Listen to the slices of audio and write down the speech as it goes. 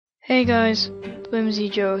Hey guys, Flimsy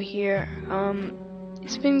Joe here.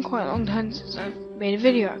 It's been quite a long time since I've made a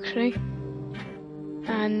video actually,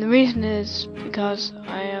 and the reason is because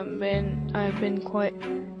I've been quite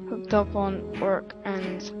hooked up on work,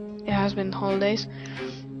 and it has been holidays,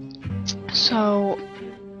 so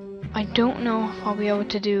I don't know if I'll be able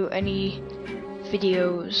to do any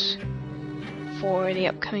videos for the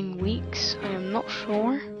upcoming weeks. I am not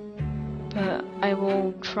sure, but I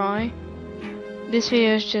will try. This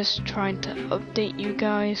video is just trying to update you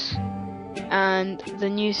guys, and the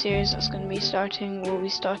new series that's going to be starting will be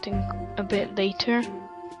starting a bit later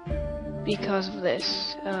because of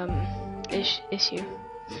this issue.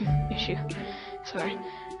 Sorry.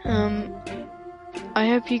 I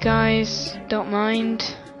hope you guys don't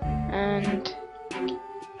mind, and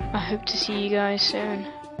I hope to see you guys soon.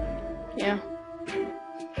 Yeah.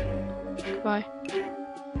 Goodbye.